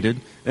located,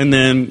 and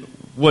then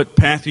what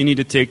path you need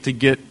to take to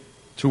get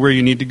to where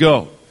you need to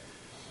go.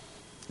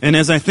 And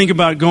as I think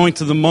about going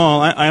to the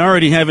mall, I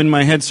already have in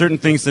my head certain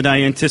things that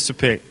I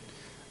anticipate.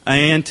 I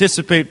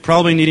anticipate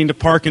probably needing to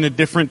park in a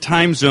different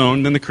time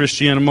zone than the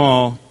Christiana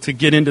Mall to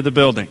get into the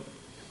building,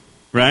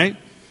 right?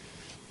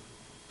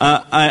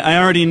 I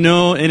already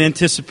know and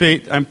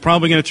anticipate I'm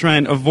probably going to try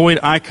and avoid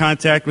eye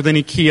contact with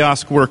any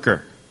kiosk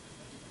worker.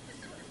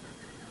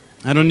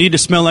 I don't need to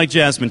smell like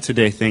jasmine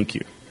today, thank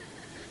you.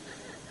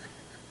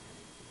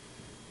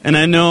 And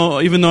I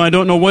know, even though I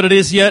don't know what it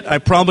is yet, I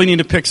probably need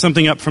to pick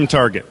something up from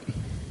Target.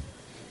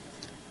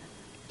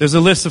 There's a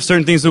list of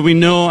certain things that we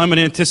know I'm going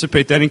to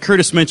anticipate that. And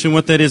Curtis mentioned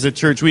what that is at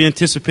church. We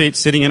anticipate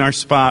sitting in our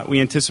spot. We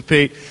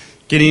anticipate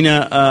getting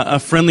a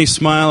friendly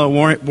smile, a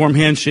warm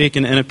handshake,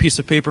 and a piece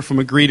of paper from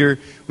a greeter.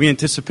 We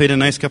anticipate a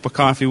nice cup of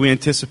coffee. We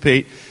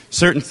anticipate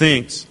certain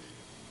things.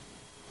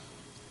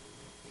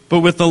 But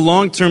with the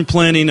long-term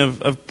planning of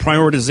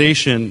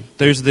prioritization,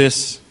 there's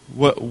this,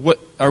 what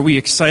are we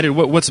excited?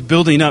 What's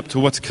building up to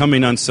what's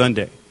coming on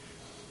Sunday?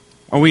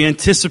 Are we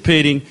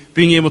anticipating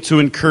being able to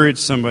encourage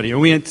somebody? Are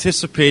we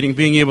anticipating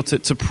being able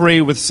to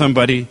pray with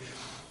somebody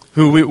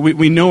who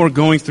we know are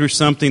going through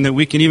something that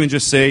we can even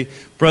just say,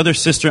 brother,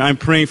 sister, I'm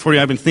praying for you.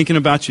 I've been thinking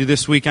about you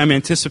this week. I'm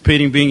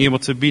anticipating being able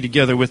to be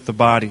together with the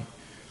body.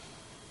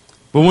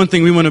 But one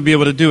thing we want to be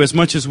able to do, as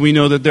much as we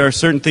know that there are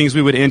certain things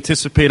we would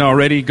anticipate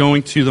already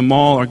going to the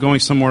mall or going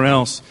somewhere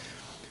else,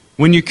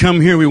 when you come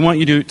here, we want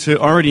you to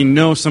already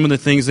know some of the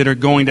things that are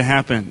going to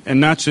happen. And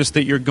not just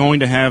that you're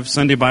going to have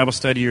Sunday Bible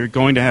study, you're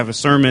going to have a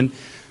sermon,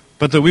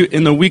 but that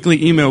in the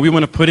weekly email, we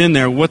want to put in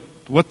there what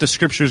the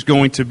Scripture is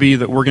going to be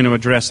that we're going to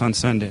address on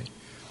Sunday.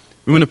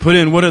 We want to put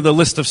in what are the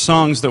list of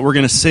songs that we're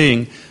going to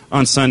sing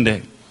on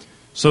Sunday.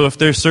 So if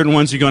there's certain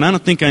ones you're going, I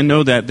don't think I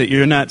know that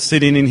you're not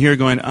sitting in here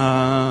going,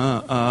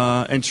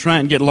 and try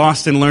and get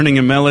lost in learning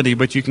a melody,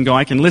 but you can go,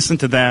 I can listen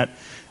to that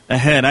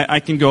ahead. I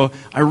can go,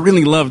 I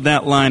really love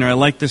that line, or I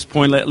like this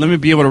point. Let me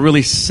be able to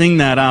really sing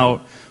that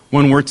out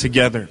when we're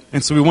together.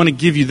 And so we want to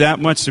give you that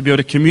much to be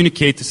able to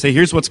communicate, to say,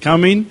 here's what's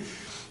coming.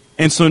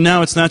 And so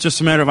now it's not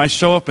just a matter of I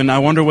show up and I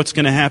wonder what's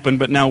going to happen,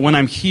 but now when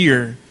I'm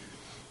here,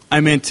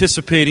 I'm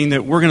anticipating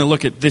that we're going to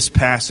look at this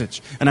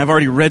passage. And I've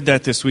already read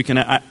that this week, and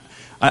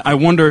I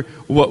wonder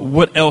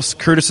what else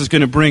Curtis is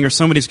going to bring or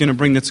somebody's going to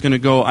bring that's going to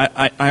go,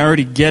 I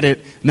already get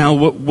it. Now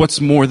what's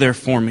more there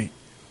for me?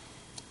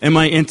 Am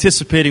I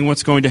anticipating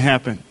what's going to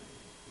happen?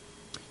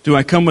 Do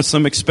I come with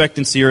some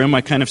expectancy, or am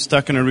I kind of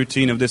stuck in a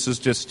routine of this is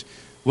just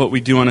what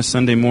we do on a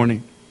Sunday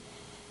morning?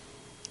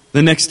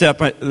 The next step,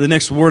 the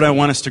next word I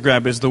want us to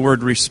grab is the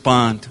word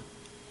respond.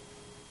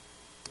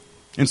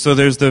 And so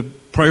there's the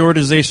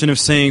prioritization of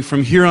saying,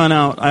 from here on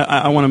out,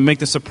 I want to make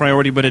this a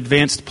priority, but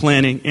advanced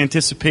planning.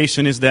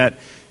 Anticipation is that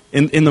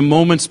in the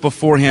moments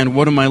beforehand,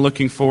 what am I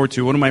looking forward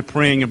to? What am I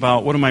praying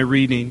about? What am I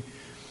reading?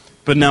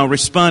 But now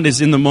respond is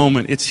in the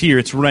moment. It's here.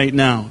 It's right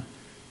now.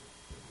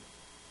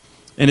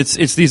 And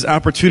it's these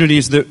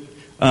opportunities that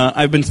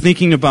I've been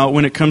thinking about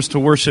when it comes to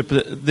worship,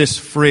 this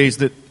phrase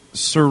that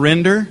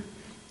surrender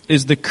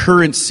is the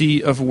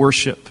currency of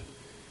worship.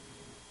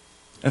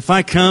 If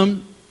I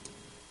come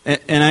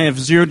and I have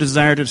zero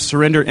desire to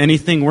surrender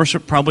anything,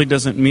 worship probably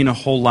doesn't mean a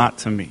whole lot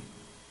to me.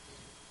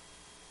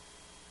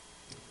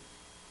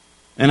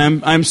 And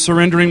I'm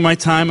surrendering my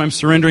time, I'm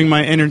surrendering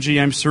my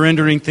energy, I'm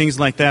surrendering things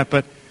like that.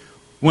 But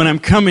when I'm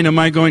coming, am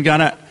I going,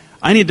 God,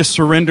 I need to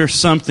surrender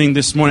something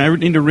this morning. I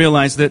need to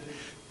realize that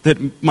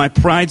my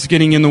pride's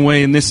getting in the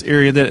way in this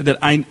area, that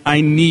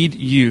I need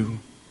you.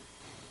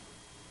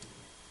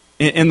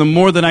 And the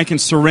more that I can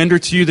surrender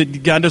to you,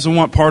 that God doesn't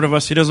want part of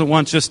us. He doesn't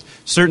want just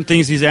certain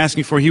things He's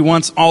asking for. He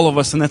wants all of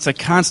us. And that's a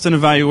constant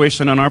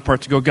evaluation on our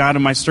part to go, God,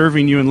 am I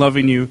serving you and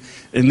loving you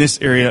in this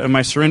area? Am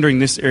I surrendering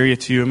this area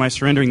to you? Am I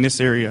surrendering this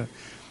area?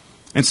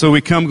 And so we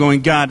come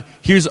going, God,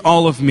 here's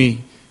all of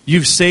me.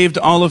 You've saved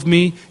all of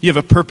me. You have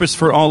a purpose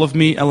for all of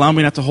me. Allow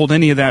me not to hold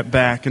any of that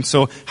back. And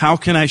so how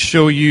can I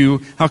show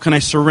you, how can I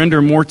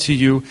surrender more to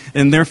you?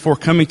 And therefore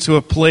coming to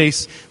a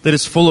place that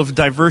is full of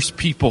diverse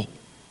people.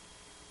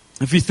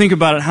 If you think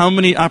about it, how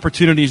many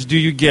opportunities do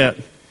you get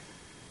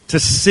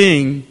to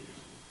sing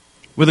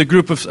with a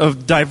group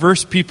of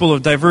diverse people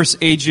of diverse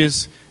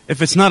ages?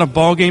 If it's not a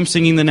ball game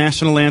singing the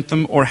national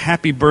anthem or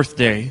happy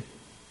birthday,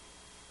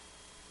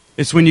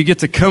 It's when you get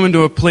to come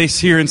into a place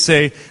here and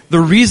say, the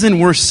reason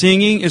we're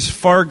singing is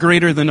far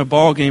greater than a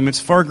ball game. It's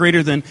far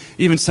greater than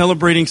even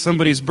celebrating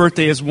somebody's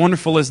birthday, as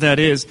wonderful as that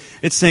is.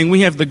 It's saying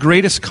we have the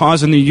greatest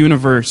cause in the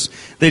universe,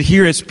 that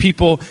here as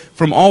people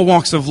from all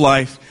walks of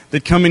life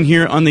that come in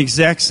here on the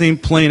exact same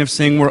plane of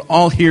saying we're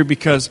all here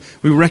because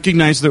we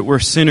recognize that we're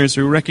sinners.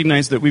 We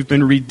recognize that we've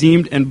been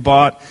redeemed and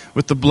bought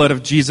with the blood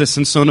of Jesus.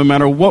 And so no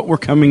matter what we're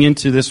coming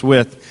into this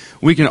with,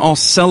 we can all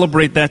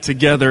celebrate that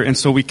together. And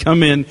so we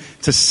come in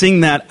to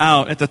sing that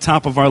out at the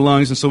top of our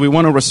lungs. And so we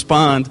want to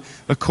respond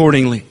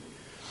accordingly.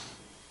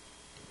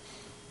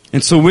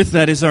 And so with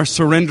that is our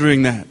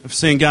surrendering that, of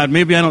saying, God,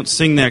 maybe I don't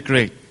sing that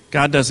great.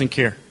 God doesn't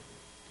care.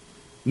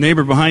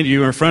 Neighbor behind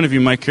you or in front of you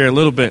might care a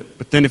little bit.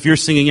 But then if you're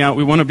singing out,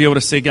 we want to be able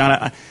to say,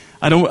 God,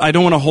 I don't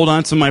want to hold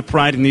on to my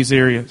pride in these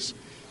areas.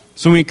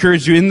 So we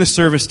encourage you in the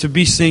service to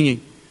be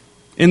singing.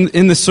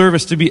 In the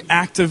service to be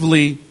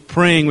actively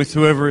praying with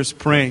whoever is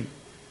praying.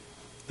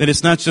 That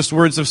it's not just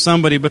words of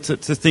somebody, but to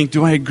think,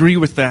 do I agree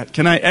with that?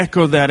 Can I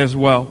echo that as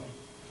well?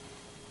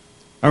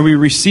 Are we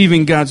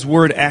receiving God's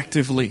word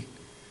actively?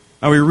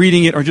 Are we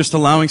reading it or just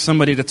allowing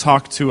somebody to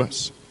talk to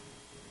us?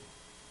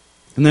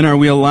 And then are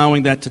we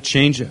allowing that to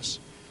change us?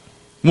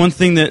 One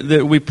thing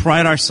that we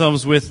pride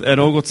ourselves with at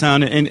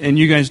Ogletown, and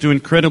you guys do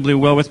incredibly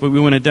well with, but we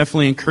want to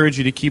definitely encourage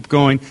you to keep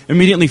going,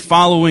 immediately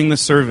following the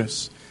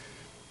service.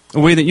 A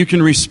way that you can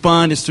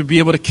respond is to be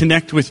able to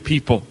connect with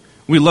people.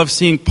 We love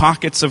seeing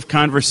pockets of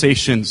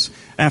conversations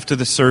after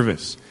the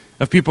service,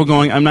 of people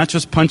going, I'm not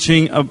just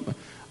punching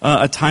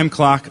a time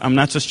clock, I'm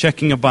not just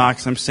checking a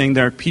box, I'm saying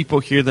there are people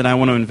here that I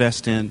want to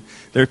invest in.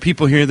 There are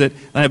people here that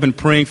I've been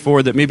praying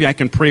for, that maybe I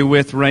can pray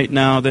with right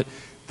now,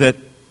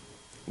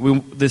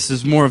 this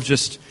is more of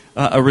just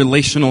a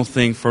relational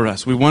thing for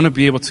us. We want to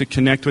be able to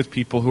connect with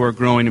people who are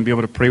growing and be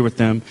able to pray with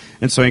them.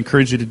 And so I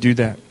encourage you to do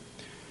that.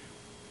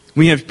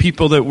 We have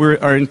people that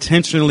are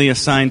intentionally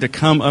assigned to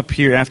come up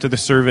here after the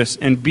service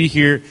and be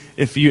here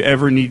if you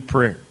ever need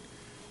prayer.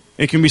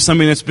 It can be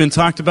something that's been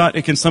talked about.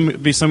 It can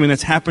be something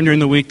that's happened during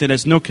the week that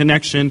has no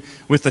connection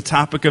with the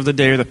topic of the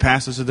day or the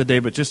passage of the day,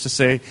 but just to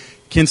say,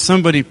 can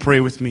somebody pray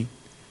with me?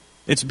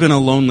 It's been a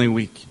lonely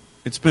week.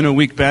 It's been a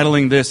week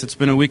battling this. It's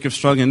been a week of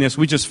struggling this.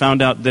 We just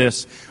found out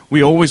this.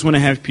 We always want to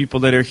have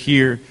people that are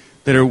here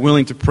that are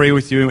willing to pray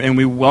with you, and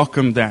we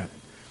welcome that.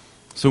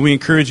 So we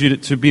encourage you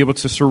to be able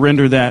to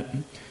surrender that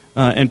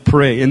and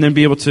pray, and then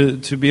be able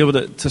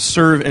to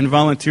serve and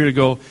volunteer to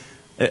go.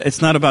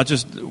 It's not about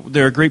just,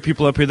 there are great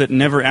people up here that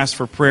never ask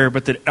for prayer,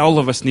 but that all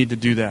of us need to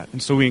do that.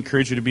 And so we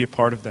encourage you to be a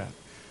part of that.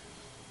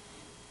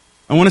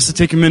 I want us to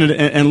take a minute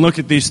and look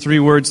at these three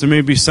words. There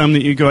may be some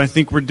that you go, I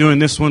think we're doing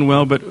this one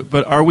well,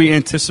 but are we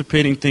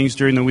anticipating things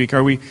during the week?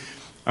 Are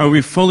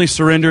we fully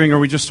surrendering, or are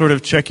we just sort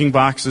of checking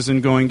boxes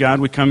and going, God,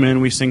 we come in,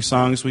 we sing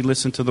songs, we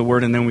listen to the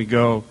word, and then we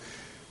go.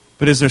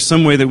 But is there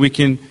some way that we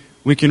can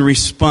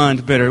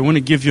respond better? I want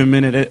to give you a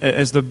minute.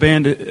 As the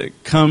band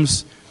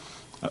comes,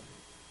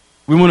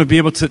 we want to be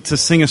able to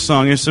sing a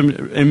song. There's some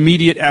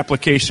immediate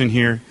application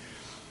here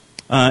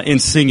in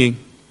singing.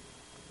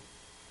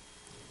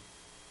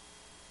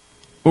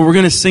 But we're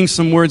going to sing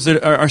some words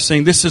that are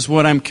saying, this is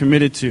what I'm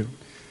committed to.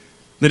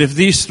 That if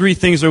these three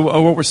things are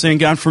what we're saying,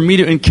 God, for me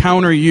to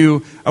encounter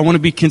you, I want to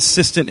be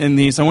consistent in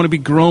these. I want to be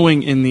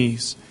growing in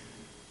these.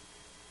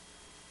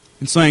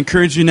 And so I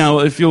encourage you now,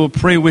 if you'll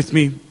pray with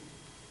me.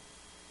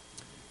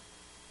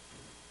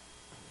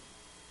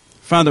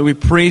 Father, we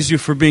praise you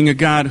for being a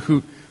God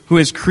who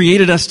has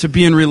created us to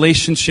be in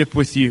relationship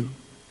with you.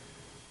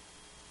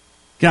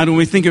 God, when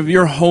we think of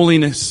your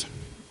holiness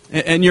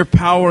and your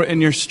power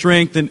and your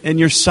strength and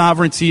your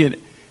sovereignty, and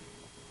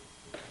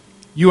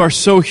you are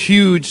so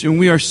huge and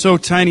we are so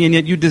tiny, and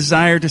yet you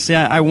desire to say,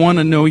 I want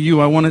to know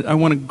you. I want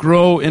to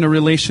grow in a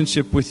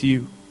relationship with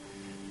you.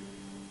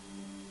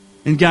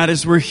 And God,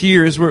 as we're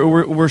here, as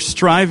we're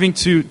striving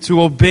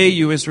to obey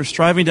you, as we're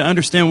striving to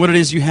understand what it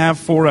is you have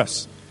for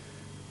us,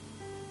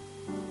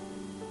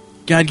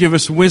 God, give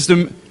us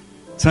wisdom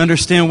to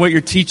understand what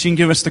you're teaching.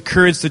 Give us the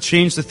courage to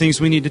change the things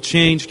we need to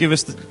change. Give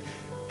us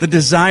the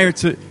desire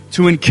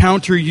to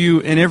encounter you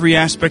in every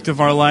aspect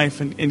of our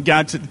life. And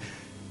God,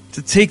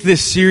 to take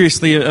this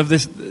seriously, of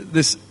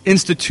this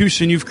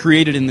institution you've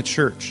created in the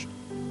church.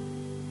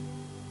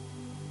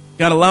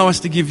 God, allow us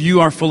to give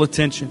you our full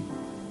attention.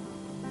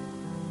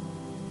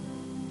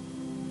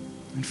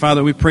 And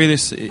Father, we pray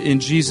this in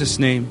Jesus'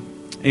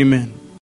 name. Amen.